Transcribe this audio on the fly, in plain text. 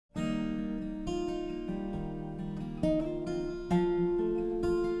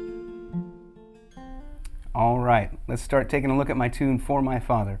All right, let's start taking a look at my tune For My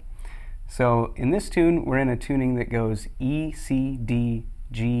Father. So in this tune, we're in a tuning that goes E, C, D,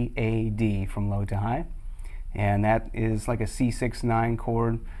 G, A, D from low to high. And that is like a C6-9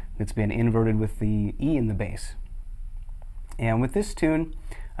 chord that's been inverted with the E in the bass. And with this tune,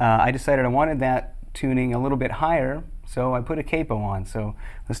 I decided I wanted that tuning a little bit higher, so I put a capo on. So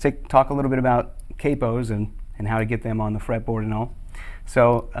let's talk a little bit about capos and how to get them on the fretboard and all.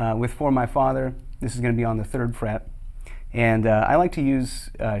 So with For My Father, this is going to be on the 3rd fret. And I like to use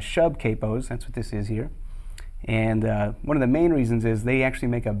shub capos, that's what this is here. And one of the main reasons is they actually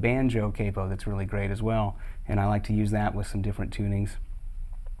make a banjo capo that's really great as well. And I like to use that with some different tunings.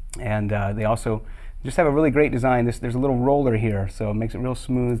 And they also just have a really great design. There's a little roller here, so it makes it real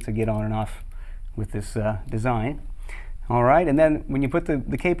smooth to get on and off with this design. All right, and then when you put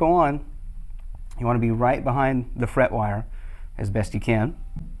the capo on, you want to be right behind the fret wire as best you can.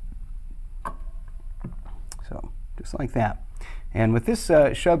 So just like that. And with this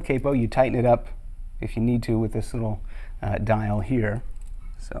shub capo, you tighten it up if you need to with this little dial here.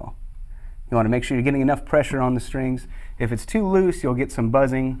 So you want to make sure you're getting enough pressure on the strings. If it's too loose, you'll get some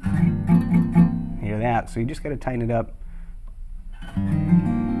buzzing. Hear that? So you just got to tighten it up.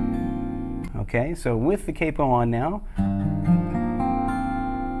 Okay, so with the capo on now,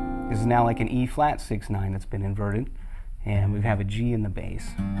 this is now like an E flat 6-9 that's been inverted, and we have a G in the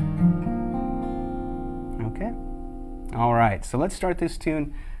bass. Okay. All right, so let's start this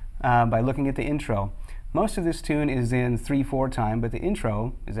tune by looking at the intro. Most of this tune is in 3/4 time, but the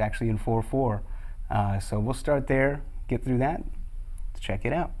intro is actually in 4/4. So we'll start there, get through that. Let's check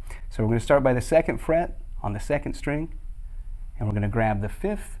it out. So we're going to start by the 2nd fret on the 2nd string, and we're going to grab the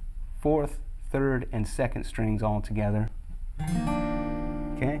 5th, 4th, 3rd, and 2nd strings all together.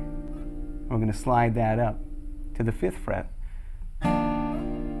 Okay? We're going to slide that up to the 5th fret,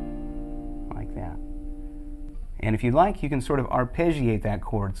 like that. And if you'd like, you can sort of arpeggiate that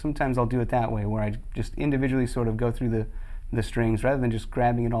chord. Sometimes I'll do it that way, where I just individually sort of go through the strings rather than just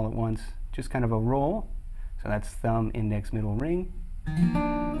grabbing it all at once. Just kind of a roll. So that's thumb, index, middle, ring.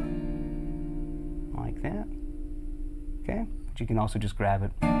 Like that. Okay? But you can also just grab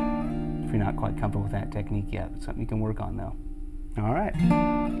it if you're not quite comfortable with that technique yet. It's something you can work on though. All right.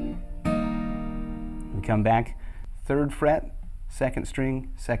 We come back, 3rd fret, 2nd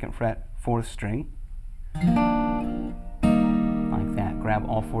string, 2nd fret, 4th string. Like that. Grab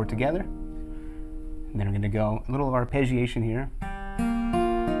all 4 together. And then we're going to go a little arpeggiation here.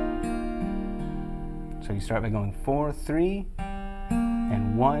 So you start by going 4, 3,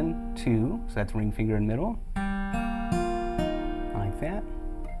 and 1, 2. So that's ring finger in middle. Like that.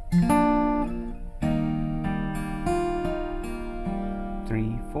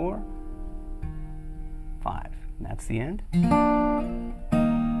 3, 4, 5. And that's the end.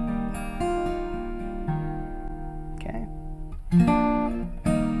 Okay.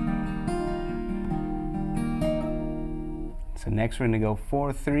 So next we're going to go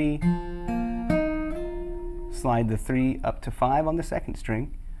 4, 3, slide the 3 up to 5 on the 2nd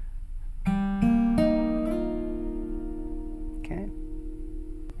string. Okay.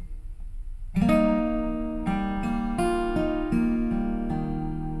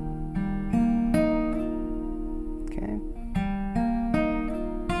 Okay.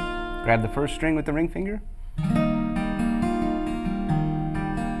 Grab the 1st string with the ring finger.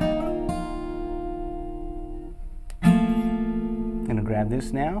 Grab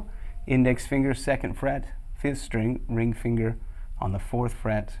this now, index finger 2nd fret, 5th string, ring finger on the 4th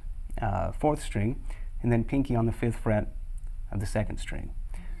fret, 4th string, and then pinky on the 5th fret of the 2nd string.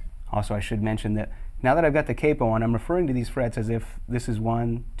 Also, I should mention that now that I've got the capo on, I'm referring to these frets as if this is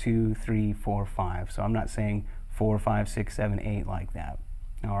 1, 2, 3, 4, 5. So I'm not saying 4, 5, 6, 7, 8 like that.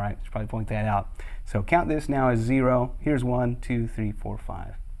 All right, should probably point that out. So count this now as 0. Here's 1, 2, 3, 4,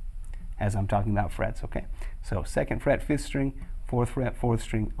 5, as I'm talking about frets. Okay. So 2nd fret, 5th string. 4th fret, 4th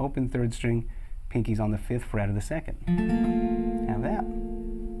string, open 3rd string, pinkies on the 5th fret of the 2nd. Have that.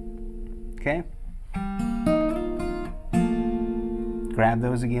 Okay. Grab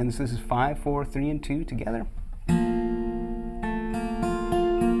those again. So this is 5, 4, 3, and 2 together.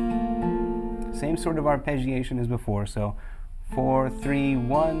 Same sort of arpeggiation as before. So 4, 3,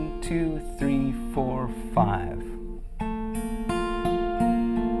 1, 2, 3, 4, 5.